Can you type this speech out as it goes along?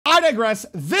digress.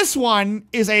 This one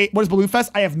is what is Balloon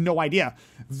Fest? I have no idea.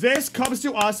 This comes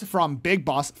to us from Big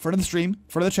Boss, friend of the stream,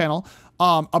 friend of the channel,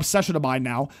 obsession of mine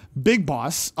now. Big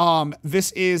Boss.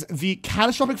 This is the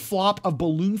catastrophic flop of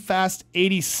Balloon Fest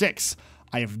 86.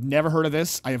 I have never heard of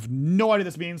this. I have no idea what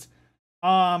this means.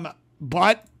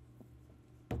 But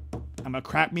I'm gonna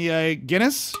crack me a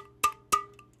Guinness,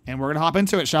 and we're gonna hop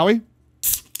into it, shall we?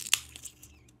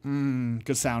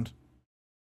 Good sound.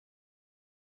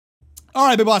 All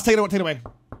right, Big Boss, take it away.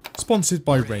 Sponsored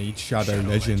by Raid Shadow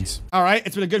Legends. All right,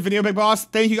 it's been a good video, Big Boss.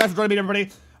 Thank you guys for joining me, everybody.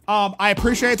 I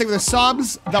appreciate it. Thank you for the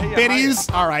subs, the biddies.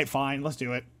 All right, fine, let's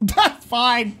do it.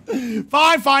 Fine.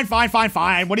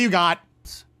 What do you got?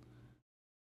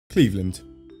 Cleveland,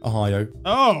 Ohio.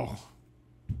 Oh.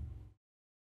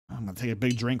 I'm gonna take a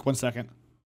big drink. 1 second.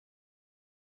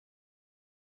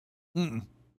 I'm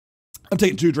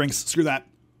taking 2 drinks. Screw that.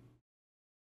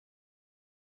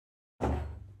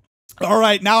 All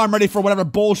right, now I'm ready for whatever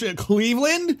bullshit.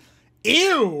 Cleveland?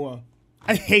 Ew.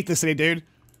 I hate this city, dude.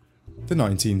 The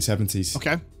 1970s.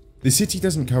 Okay. The city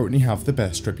doesn't currently have the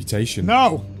best reputation.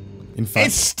 No. In fact,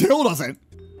 it still doesn't.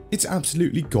 It's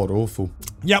absolutely god-awful.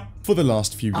 Yep. For the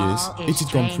last few years, it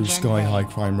had gone through sky-high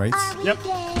crime rates. Yep.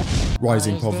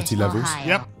 Rising poverty levels.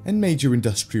 Yep. And major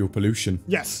industrial pollution.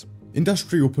 Yes.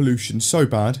 Industrial pollution so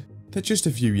bad that just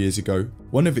a few years ago,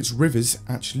 one of its rivers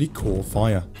actually caught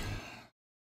fire.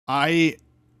 It's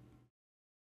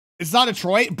not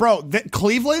Detroit, bro.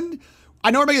 Cleveland.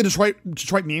 I know we're making Detroit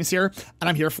memes here, and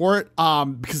I'm here for it.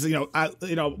 Because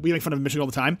we make fun of Michigan all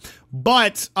the time.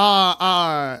 But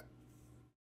hold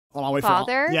on, wait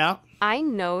Father, for yeah. I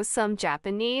know some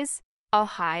Japanese.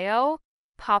 Ohio,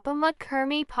 PapaMutt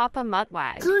Kermy PapaMutt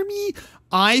wag. Kermy.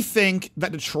 I think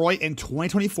that Detroit in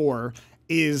 2024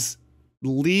 is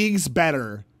leagues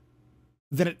better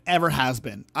than it ever has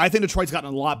been. I think Detroit's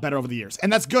gotten a lot better over the years,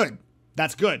 and that's good.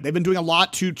 That's good. They've been doing a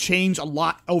lot to change a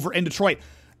lot over in Detroit,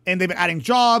 and they've been adding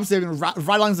jobs. They've been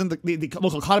revitalizing the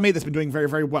local economy that's been doing very,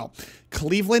 very well.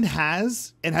 Cleveland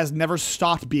has never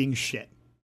stopped being shit.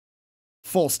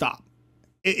 Full stop.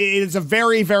 It is a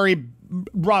very, very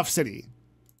rough city.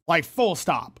 Like, full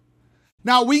stop.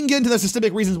 Now, we can get into the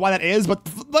systemic reasons why that is, but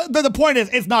the point is,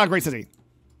 it's not a great city.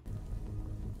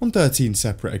 On 13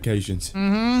 separate occasions.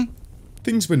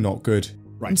 Things were not good,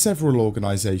 and several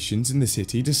organisations in the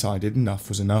city decided enough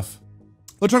was enough.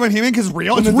 Let's talk about human because it's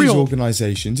real. One it's of real. these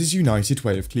organisations is United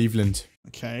Way of Cleveland.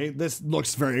 Okay, this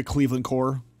looks very Cleveland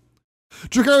core.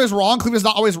 Dracaro is wrong. Cleveland is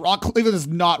not always rock. Cleveland is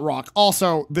not rock.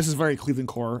 Also, this is very Cleveland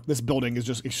core. This building is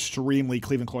just extremely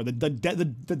Cleveland core.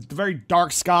 The very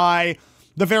dark sky,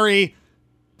 the very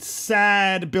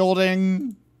sad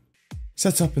building.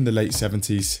 Set up in the late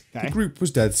 70s, the group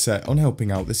was dead set on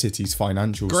helping out the city's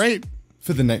financials. Great.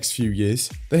 For the next few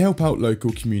years, they help out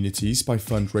local communities by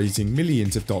fundraising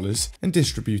millions of dollars and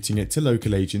distributing it to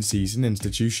local agencies and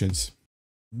institutions.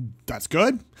 That's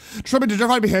good. Detroit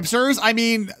to be hipsters? I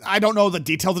mean, I don't know the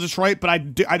details of Detroit, but I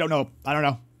don't know. I don't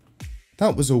know.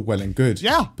 That was all well and good.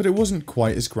 Yeah. But it wasn't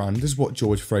quite as grand as what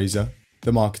George Fraser,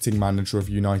 the marketing manager of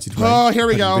United Way, oh, here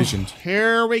we go. envisioned.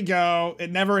 Here we go.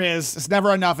 It never is. It's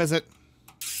never enough, is it?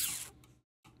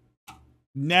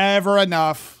 Never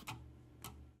enough.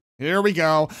 Here we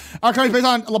go. Our company's based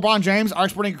on LeBron James, our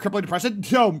sporting crippling depression.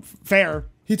 Yo, fair.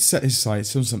 He'd set his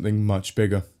sights on something much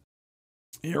bigger.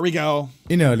 Here we go.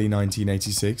 In early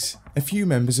 1986, a few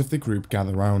members of the group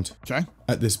gather round. Okay.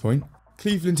 At this point,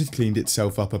 Cleveland had cleaned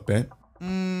itself up a bit.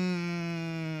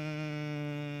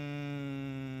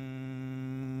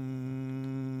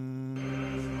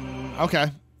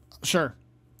 Okay. Sure.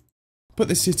 But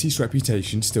the city's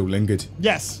reputation still lingered.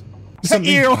 Yes.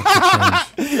 Something Ew. had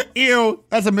to change. Ew.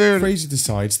 That's a mood. Fraser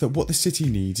decides that what the city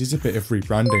needs is a bit of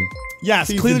rebranding. Yes,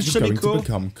 Cleveland is should going be cool. to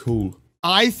become cool.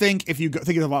 I think if you go,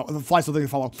 think about the fly still thing to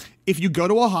follow. If you go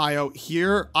to Ohio,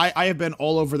 here I have been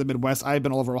all over the Midwest. I've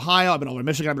been all over Ohio. I've been all over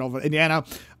Michigan. I've been all over Indiana.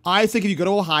 I think if you go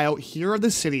to Ohio, here are the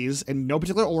cities in no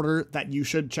particular order that you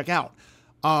should check out.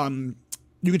 You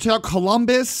can check out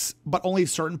Columbus, but only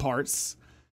certain parts.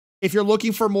 If you're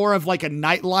looking for more of like a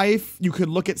nightlife, you could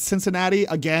look at Cincinnati.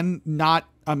 Again, not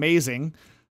amazing.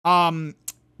 Don't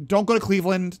go to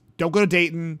Cleveland. Don't go to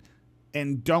Dayton.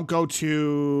 And don't go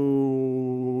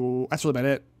to... That's really about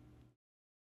it.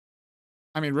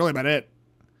 I mean, really about it.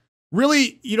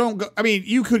 Really, you don't go... I mean,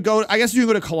 you could go... I guess you can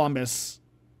go to Columbus.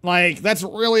 Like, that's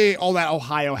really all that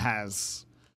Ohio has.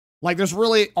 Like, there's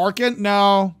really... Arkansas?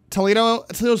 No.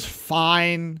 Toledo's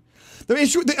fine. The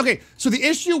issue... Okay, so the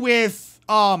issue with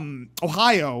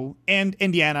Ohio and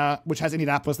Indiana, which has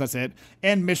Indianapolis, that's it,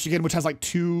 and Michigan, which has like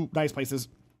 2 nice places,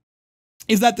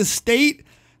 is that the state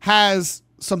has...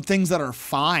 some things that are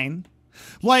fine.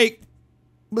 Like,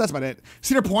 But that's about it.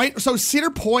 Cedar Point. So Cedar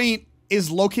Point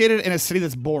is located in a city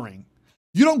that's boring.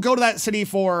 You don't go to that city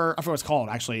for, I forget what it's called,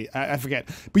 actually. I forget.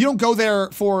 But you don't go there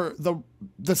for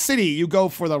the city. You go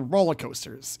for the roller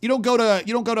coasters. You don't go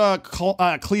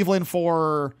to Cleveland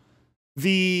for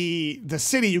the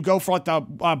city. You go for like the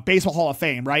Baseball Hall of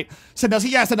Fame, right? Sandusky?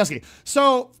 Yeah, Sandusky.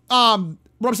 So what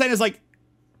I'm saying is like,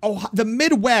 the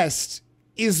Midwest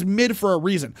is mid for a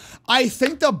reason. I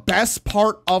think the best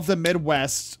part of the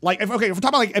Midwest, like, if we're talking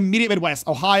about like immediate Midwest,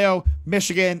 Ohio,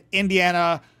 Michigan,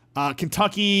 Indiana,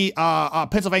 Kentucky,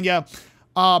 Pennsylvania,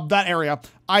 that area,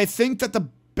 I think that the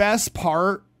best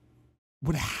part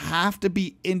would have to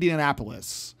be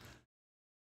Indianapolis.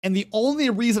 And the only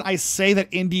reason I say that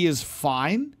Indy is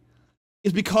fine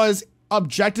is because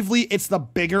objectively it's the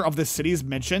bigger of the cities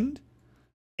mentioned,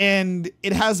 and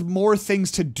it has more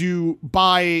things to do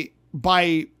by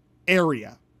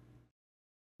area.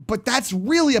 But that's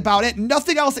really about it.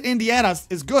 Nothing else in Indiana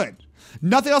is good.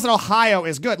 Nothing else in Ohio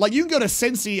is good. Like, you can go to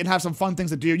Cincy and have some fun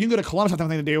things to do. You can go to Columbus and have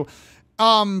something to do.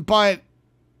 But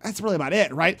that's really about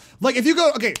it, right? Like, if you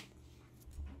go, okay,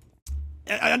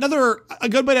 a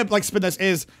good way to like spin this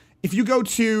is if you go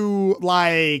to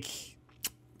like,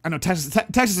 I know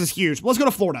Texas is huge. Let's go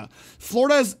to Florida.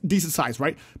 Florida is decent size,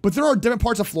 right? But there are different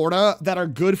parts of Florida that are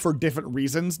good for different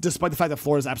reasons, despite the fact that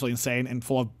Florida is absolutely insane and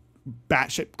full of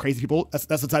batshit crazy people. That's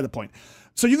beside the point.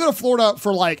 So you go to Florida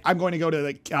for like, I'm going to go to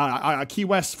like Key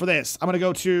West for this. I'm going to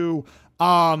go to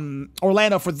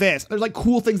Orlando for this. There's like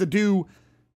cool things to do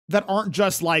that aren't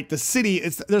just like the city.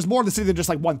 There's more of the city than just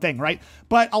like one thing, right?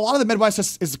 But a lot of the Midwest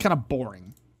is kind of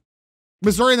boring.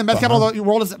 Missouri, the meth capital of the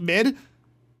world, is mid.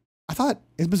 I thought,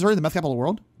 is Missouri the meth capital of the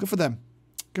world? Good for them.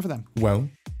 Good for them. Well,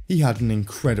 he had an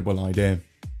incredible idea.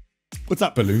 What's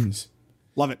up? Balloons.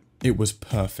 Love it. It was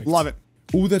perfect. Love it.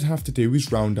 All they'd have to do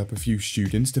is round up a few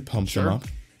students to pump them up,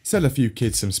 sell a few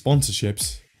kids some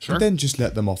sponsorships, and then just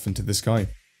let them off into the sky.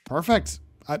 Perfect.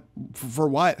 For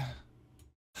what?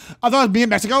 I thought it was me in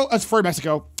Mexico. It's for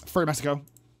Mexico. For Mexico.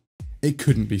 It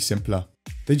couldn't be simpler.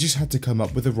 They just had to come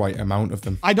up with the right amount of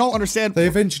them. I don't understand. They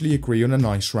eventually agree on a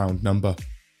nice round number.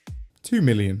 2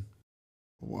 million.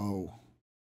 Whoa.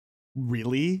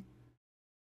 Really?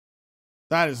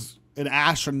 That is an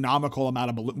astronomical amount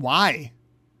of balloon. Why?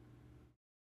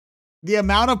 The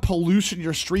amount of pollution in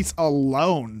your streets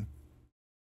alone.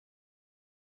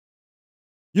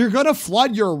 You're gonna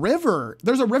flood your river.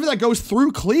 There's a river that goes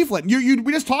through Cleveland.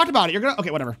 We just talked about it. You're gonna,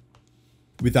 okay, whatever.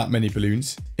 With that many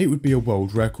balloons, it would be a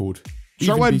world record.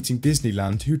 Sure even would. Beating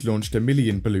Disneyland, who'd launched 1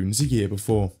 million balloons a year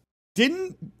before.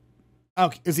 Oh,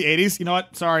 it's the 80s. You know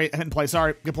what? Sorry, I didn't play.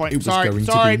 Sorry, good point. It was Sorry, going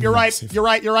to sorry. be You're right. massive. You're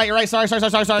right. Sorry.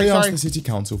 They asked the city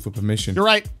council for permission. You're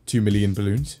right. 2 million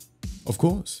balloons. Of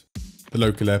course. The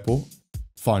local airport.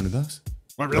 Fine with us.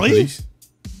 What, The really? police.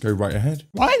 Go right ahead.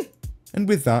 What? And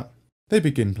with that, they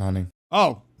begin planning.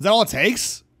 Oh, is that all it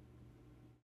takes?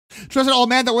 Trust an old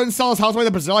man that wouldn't sell his house away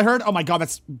to Brazil, I heard? Oh my god,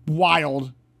 that's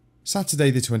wild. Saturday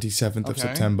the 27th of Okay.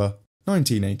 September,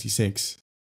 1986.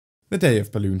 The day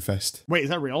of Balloon Fest. Wait, is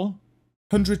that real?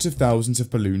 Hundreds of thousands of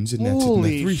balloons are netted in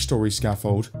Holy a 3-story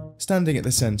scaffold standing at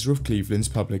the centre of Cleveland's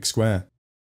public square.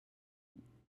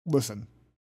 Listen.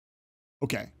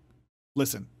 Okay.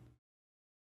 Listen.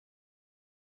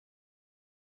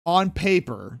 On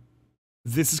paper,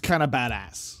 this is kind of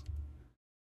badass.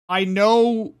 I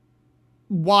know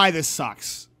why this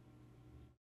sucks,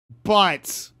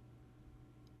 but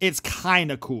it's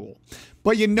kind of cool.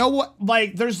 But you know what?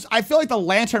 Like, I feel like the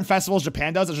Lantern Festivals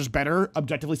Japan does is just better,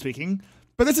 objectively speaking.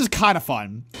 But this is kind of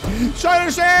fun.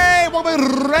 Shiner Shay! Welcome,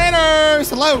 Raiders!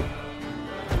 Hello!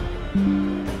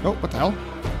 Oh, what the hell?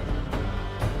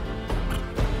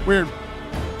 Weird.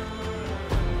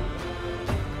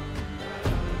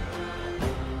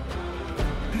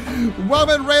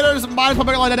 Welcome, Raiders. Minus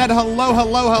Public Line Dead.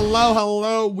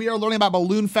 Hello. We are learning about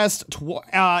Balloon Fest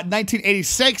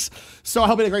 1986. So I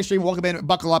hope you had a great stream. Welcome in.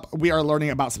 Buckle up. We are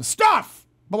learning about some stuff.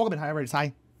 But welcome in. Hi, Raiders.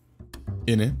 Hi.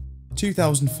 In it,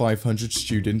 2,500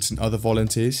 students and other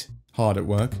volunteers, hard at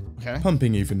work,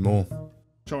 pumping even more.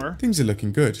 Sure. Things are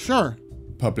looking good. Sure.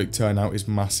 Public turnout is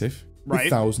massive, Right.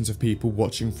 with thousands of people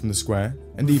watching from the square,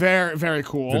 and even Very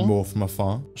cool. more from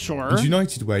afar. Sure. And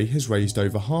United Way has raised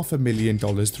over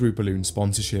 $500,000 through balloon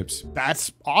sponsorships.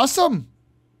 That's awesome.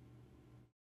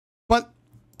 But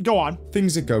go on.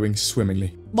 Things are going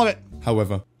swimmingly. Love it.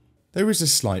 However, there is a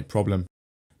slight problem.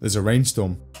 There's a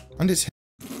rainstorm, and it's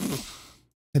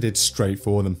headed straight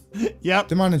for them. Yep.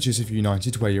 The managers of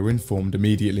United Way are informed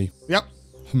immediately. Yep.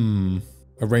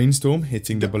 A rainstorm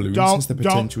hitting the balloons don't- has the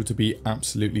potential to be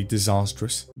absolutely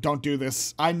disastrous. Don't do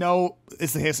this. I know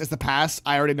it's the past.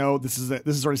 I already know this is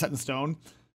already set in stone.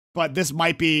 But this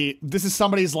might be, this is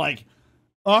somebody's like,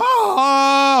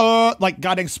 oh, like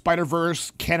goddamn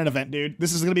Spider-Verse canon event, dude.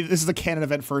 This is a canon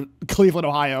event for Cleveland,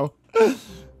 Ohio.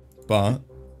 But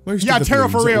most Yeah, of the Terra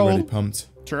for balloons are real. already pumped.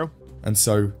 True. And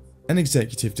so, an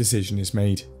executive decision is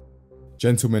made.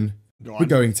 Gentlemen, Go we're on.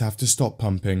 going to have to stop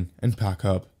pumping and pack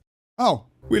up. Oh.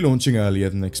 We're launching earlier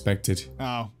than expected.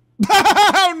 Oh.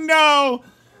 Oh, no.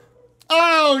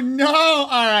 Oh, no. All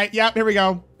right. Yep, here we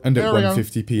go. And at There we go.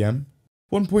 1:50 p.m.,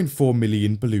 1.4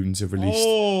 million balloons are released.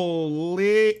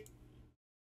 Holy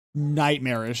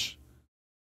nightmarish.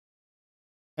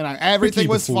 And everything Quickly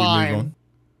was before we move fine. on,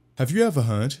 have you ever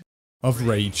heard of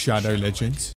Raid Shadow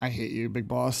Legends? I hate you, big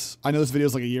boss. I know this video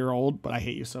is like a year old, but I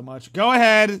hate you so much. Go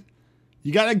ahead.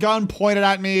 You got a gun pointed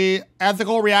at me.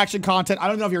 Ethical reaction content. I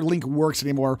don't know if your link works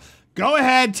anymore. Go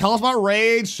ahead. Tell us about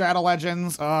Raid Shadow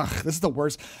Legends. Ugh, this is the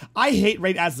worst. I hate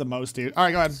Raid as the most, dude. All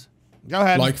right, go ahead. Go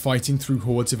ahead. Like fighting through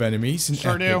hordes of enemies in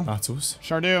Sure epic do. battles.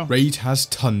 Sure do. Raid has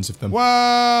tons of them.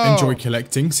 Whoa. Enjoy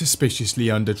collecting suspiciously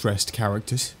underdressed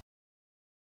characters.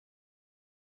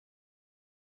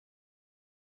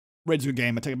 Raid's a good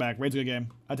game. I take it back. Raid's a good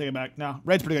game. I take it back. No,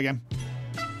 Raid's a pretty good game.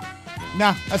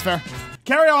 Nah, that's fair.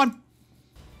 Carry on.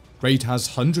 Raid has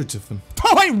hundreds of them.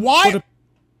 Oh, wait, what? What a-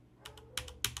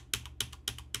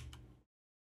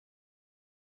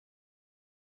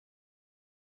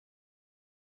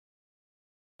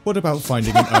 What about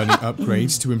finding and earning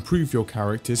upgrades to improve your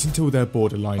characters until they're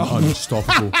borderline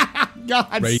unstoppable?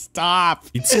 God, Raid. stop.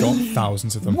 It's got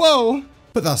thousands of them. Whoa.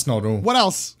 But that's not all. What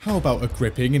else? How about a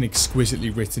gripping and exquisitely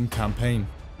written campaign?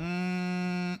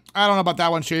 I don't know about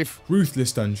that one, Chief.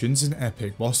 Ruthless dungeons and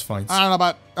epic boss fights. I don't know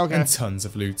about... Okay. And tons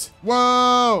of loot.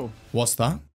 Whoa. What's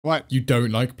that? What? You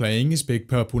don't like playing as Big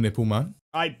Purple Nipple Man?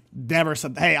 I never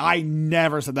said... Hey, I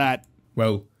never said that.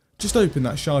 Well, just open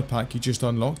that shard pack you just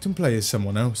unlocked and play as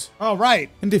someone else. Oh, right.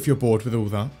 And if you're bored with all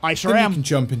that, I sure then am. you can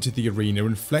jump into the arena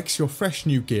and flex your fresh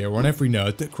new gear on every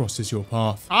nerd that crosses your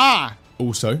path. Ah.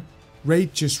 Also,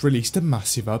 Raid just released a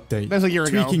massive update. That's a year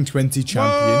ago. Tweaking 20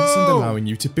 champions Whoa. and allowing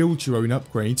you to build your own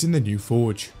upgrades in the new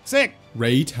Forge. Sick.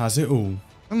 Raid has it all.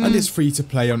 And it's free to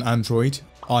play on Android,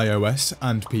 iOS,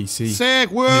 and PC.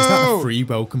 Sick. Whoa. And is that a free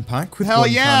welcome pack with Hell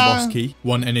one yeah. clan boss key,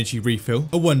 1 energy refill,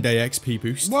 a 1-day XP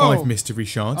boost, Whoa. 5 mystery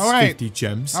shards, All right. 50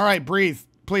 gems, All right, breathe.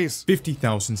 Please.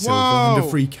 50,000 silver, Whoa. and a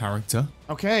free character?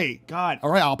 Okay, God. All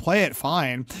right, I'll play it.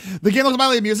 Fine. The game looks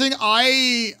mildly amusing.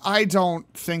 I don't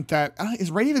think that...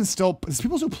 is Raid even still... Is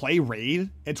people still play Raid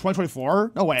in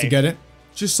 2024? No way. To get it,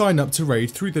 just sign up to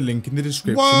Raid through the link in the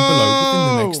description Whoa. below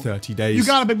within the next 30 days. You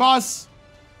got it, big boss.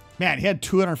 Man, he had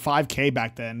 205K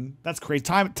back then. That's crazy.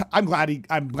 I'm glad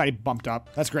he bumped up.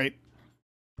 That's great.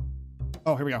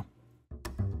 Oh, here we go.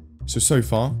 So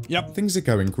far, Yep. things are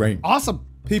going great. Awesome.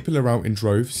 People are out in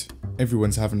droves.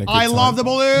 Everyone's having a good I time. love the And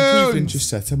Cleveland balloons. just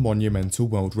set a monumental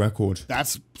world record.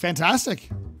 That's fantastic.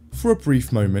 For a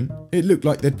brief moment, it looked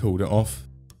like they'd pulled it off.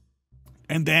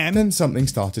 And And then something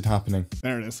started happening.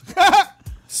 there it is.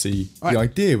 See, Right. the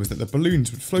idea was that the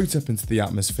balloons would float up into the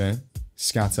atmosphere,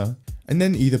 scatter, and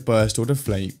then either burst or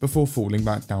deflate before falling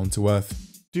back down to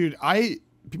Earth. Dude,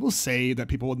 people say that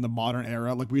people in the modern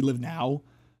era, like we live now,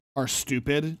 are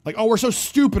stupid. Like, oh, we're so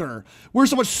stupider. We're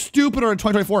so much stupider in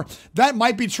 2024. That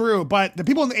might be true, but the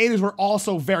people in the 80s were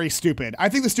also very stupid. I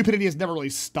think the stupidity has never really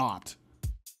stopped.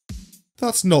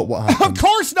 That's not what Of happened.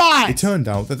 course not! It turned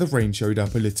out that the rain showed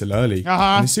up a little early, Uh-huh.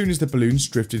 and as soon as the balloons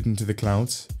drifted into the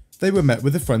clouds, they were met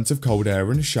with a front of cold air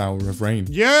and a shower of rain.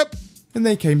 Yep. And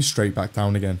they came straight back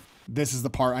down again. This is the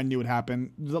part I knew would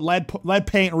happen. The lead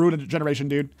paint ruined a generation,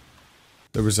 dude.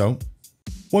 The result?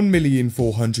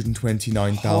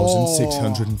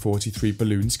 1,429,643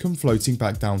 balloons come floating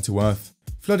back down to Earth,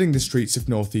 flooding the streets of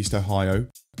northeast Ohio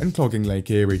and clogging Lake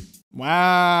Erie.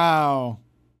 Wow.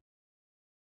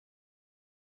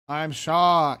 I'm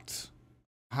shocked.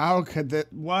 How could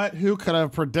that? What? Who could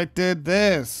have predicted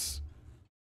this?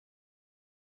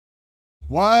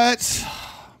 What?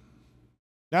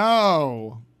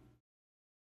 No.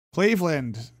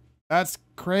 Cleveland. That's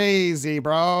crazy,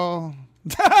 bro.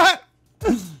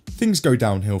 Things go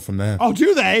downhill from there. Oh,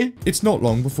 do they? It's not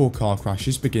long before car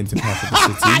crashes begin to pepper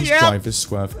the city as Yep. drivers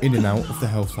swerve in and out of the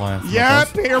hellfire from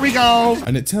Yep, above. here we go.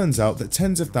 And it turns out that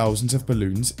tens of thousands of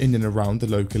balloons in and around the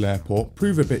local airport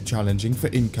prove a bit challenging for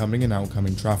incoming and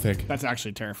outcoming traffic. That's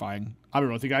actually terrifying. I'll be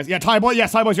real with you guys. Yeah, Ty Boy.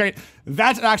 Yes, Ty Boy's right.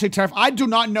 That's actually terrifying. I do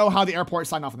not know how the airport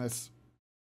signed off on this.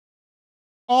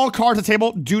 All cards at the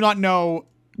table do not know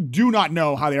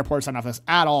how the airport signed off on this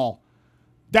at all.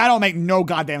 That don't make no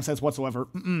goddamn sense whatsoever.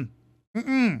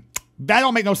 That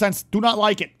don't make no sense. Do not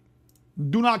like it.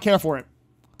 Do not care for it.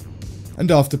 And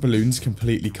after balloons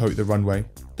completely coat the runway,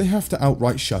 they have to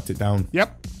outright shut it down.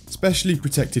 Yep. Specially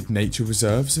protected nature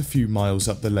reserves a few miles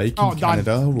up the lake Oh, in done.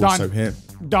 Canada are Done. also hit,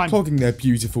 Done. clogging their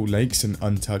beautiful lakes and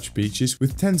untouched beaches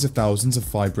with tens of thousands of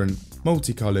vibrant,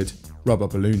 multicolored rubber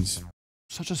balloons.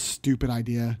 Such a stupid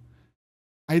idea.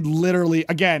 I literally,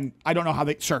 again, I don't know how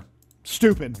they, sure.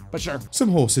 Stupid, but sure. Some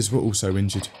horses were also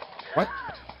injured. What?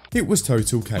 It was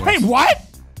total chaos. Wait, what?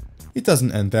 It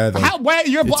doesn't end there though. How, wait,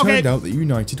 you're, It okay. turned out that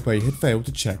United Way had failed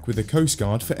to check with the Coast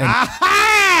Guard for any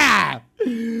Aha!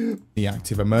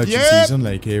 active emergencies Yep. on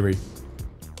Lake Erie.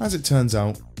 As it turns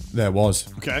out, there was.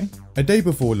 Okay. A day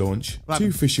before launch,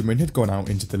 two fishermen had gone out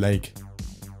into the lake.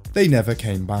 They never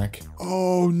came back.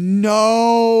 Oh,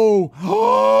 no.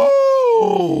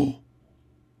 Oh.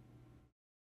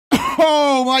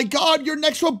 Oh my God, you're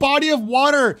next to a body of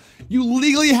water. You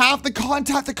legally have to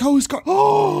contact the Coast Guard.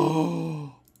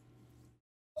 Oh.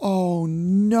 Oh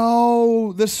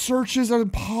no, the searches are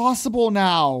impossible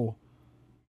now.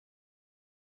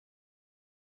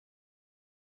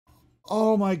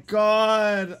 Oh my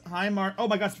God. Hi, Mar. Oh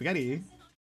my God, spaghetti.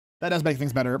 That does make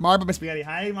things better. Mar, but spaghetti.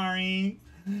 Hi, Mari.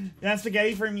 That's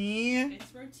spaghetti for me.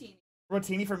 It's rotini.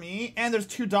 Rotini for me. And there's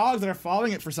two dogs that are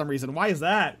following it for some reason. Why is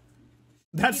that?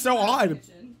 That's so odd.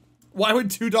 Why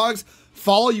would two dogs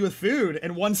follow you with food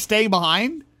and one staying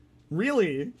behind?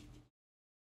 Really?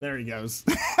 There he goes.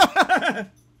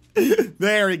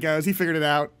 There he goes. He figured it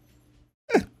out.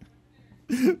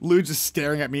 Lou's just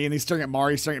staring at me, and he's staring at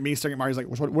Mari, staring at me, staring at Mari. He's like,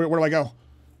 where do I go?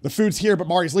 The food's here, but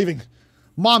Mari's leaving.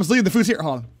 Mom's leaving. The food's here.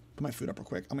 Hold on. Put my food up real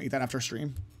quick. I'm gonna eat that after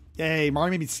stream. Yay,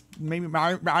 Mari made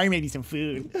me some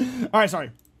food. All right,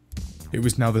 sorry. It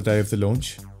was now the day of the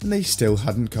launch, and they still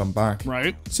hadn't come back.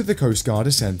 Right. So the Coast Guard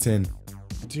is sent in.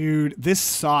 Dude, this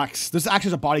sucks. This actually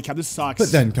is a body count. This sucks.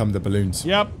 But then come the balloons.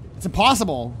 Yep. It's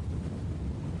impossible.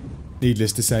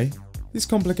 Needless to say, this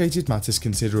complicated matters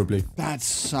considerably. That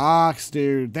sucks,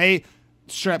 dude. They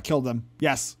straight up killed them.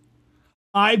 Yes.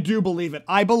 I do believe it.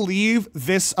 I believe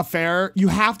this affair, you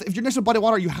have to, if you're next to a body of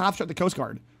water, you have to shut the Coast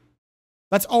Guard.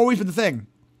 That's always been the thing.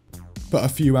 But a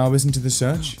few hours into the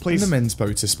search, Please. and the men's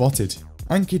boats are spotted,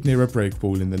 anchored near a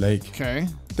breakball in the lake. Okay.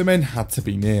 The men had to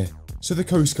be near, so the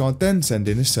Coast Guard then send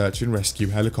in a search and rescue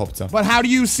helicopter. But how do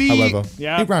you see? However,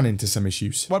 yeah. it ran into some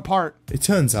issues. What part? It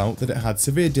turns out that it had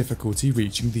severe difficulty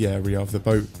reaching the area of the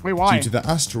boat Wait, why? due to the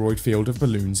asteroid field of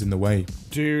balloons in the way.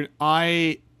 Dude,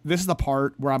 this is the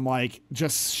part where I'm like,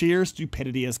 just sheer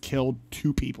stupidity has killed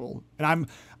two people. And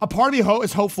a part of me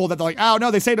is hopeful that they're like, oh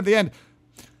no, they say it at the end.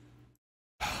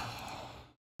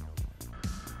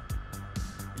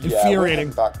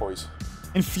 Infuriating. Back, boys.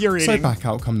 Infuriating. So back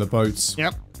out come the boats.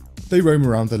 Yep. They roam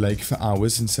around the lake for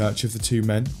hours in search of the two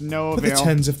men. No But the avail.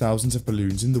 tens of thousands of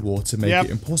balloons in the water make Yep.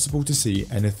 it impossible to see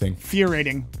anything.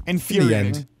 Infuriating. In Infuriating.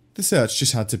 the end, the search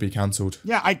just had to be cancelled.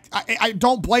 Yeah, I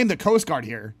don't blame the Coast Guard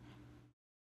here.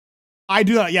 I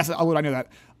do that. Yes, I knew that.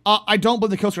 I don't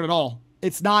blame the Coast Guard at all.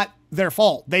 It's not their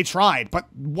fault. They tried, but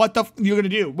what the you gonna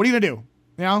do? What are you gonna do?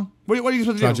 You know? What are you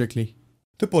supposed to do? Tragically,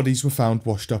 the bodies were found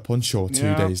washed up on shore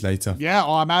 2 days later. Yeah.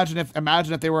 Well, imagine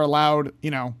if they were allowed,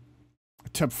 you know,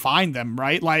 to find them,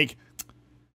 right? Like,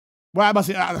 well, I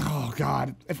must. Oh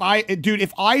God, if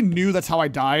I knew that's how I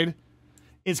died,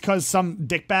 it's because some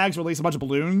dickbags released a bunch of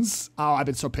balloons. Oh, I've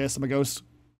been so pissed. I'm a ghost.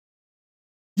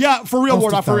 Yeah, for real,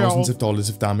 Ward, not After for real. thousands of dollars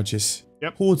of damages,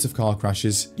 Yep. hordes of car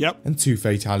crashes, Yep. and 2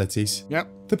 fatalities,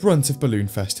 Yep. the brunt of Balloon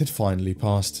Fest had finally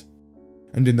passed.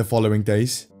 And in the following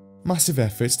days, massive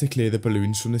efforts to clear the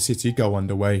balloons from the city go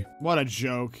underway. What a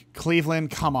joke.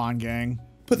 Cleveland, come on, gang.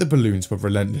 But the balloons were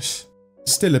relentless,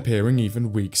 still appearing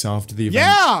even weeks after the event,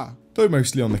 Yeah! though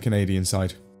mostly on the Canadian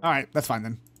side. Alright, that's fine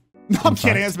then. No, I'm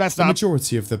kidding, it's messed The up.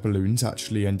 majority of the balloons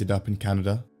actually ended up in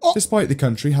Canada, Oh. despite the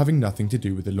country having nothing to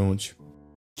do with the launch.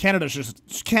 Canada should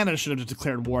have just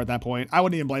declared war at that point. I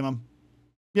wouldn't even blame them.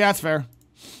 Yeah, that's fair.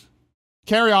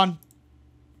 Carry on.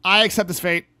 I accept this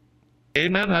fate. A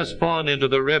man has fallen into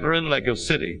the river in Lego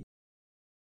City.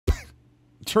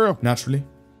 True. Naturally,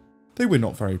 they were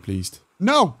not very pleased.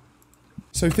 No.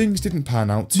 So things didn't pan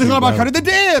out too They're not about well. cutting the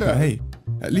did. But hey,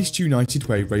 at least United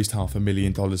Way raised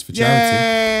 $500,000 for charity.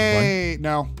 Yay! Right?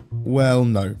 No. Well,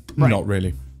 no, Right. not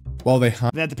really. While they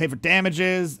had They had to pay for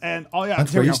damages and oh yeah.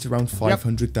 Here we go. raised around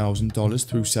 $500,000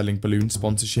 through selling balloon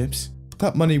sponsorships,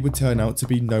 that money would turn out to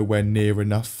be nowhere near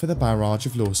enough for the barrage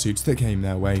of lawsuits that came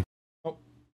their way. Oh.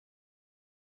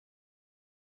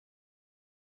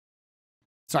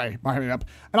 Sorry, my head up.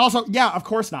 And also, yeah, of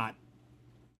course not.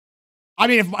 I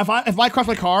mean, if I crash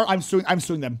my car, I'm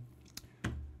suing them.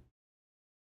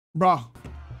 Bruh.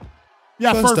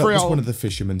 Yeah, First for up was real. one of the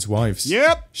fisherman's wives.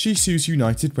 Yep. She sues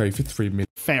United Way for $3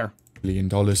 Fair. million.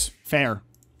 Fair.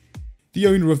 The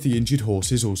owner of the injured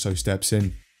horses also steps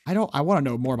in. I want to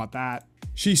know more about that.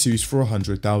 She sues for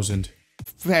 $100,000.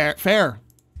 Fair.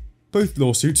 Both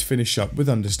lawsuits finish up with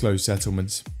undisclosed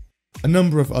settlements. A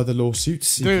number of other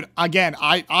lawsuits. Dude, again,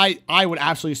 I would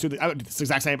absolutely sue. I would do this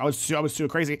exact same. I would sue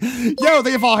crazy. Yo,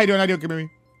 thank you for all. How you doing? How you doing? Give me.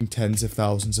 Tens of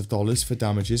thousands of dollars for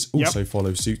damages also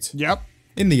follow suit. Yep.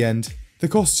 In the end, the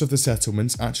costs of the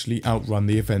settlements actually outrun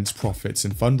the event's profits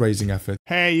and fundraising efforts.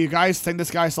 Hey, you guys think this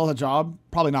guy still has a job?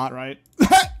 Probably not, right?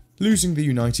 Losing the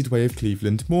United Way of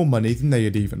Cleveland more money than they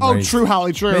had even raised. True,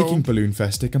 Holly, true. Making Balloon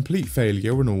Fest a complete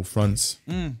failure on all fronts.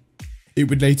 It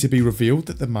would later be revealed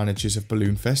that the managers of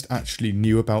Balloon Fest actually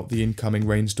knew about the incoming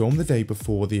rainstorm the day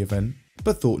before the event,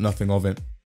 but thought nothing of it.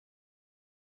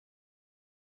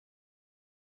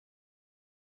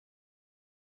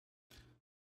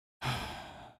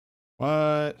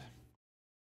 What?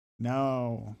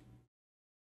 No.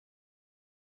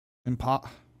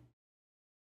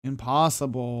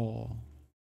 Impossible.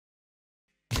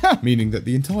 Meaning that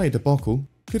the entire debacle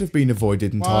could have been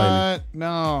avoided entirely. What?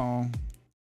 No.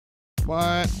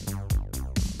 What?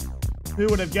 Who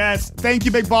would have guessed? Thank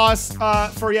you, Big Boss,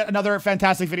 for yet another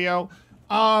fantastic video.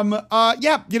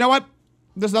 Yeah, you know what?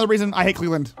 There's another reason I hate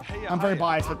Cleveland. I'm very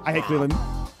biased, but I hate Cleveland.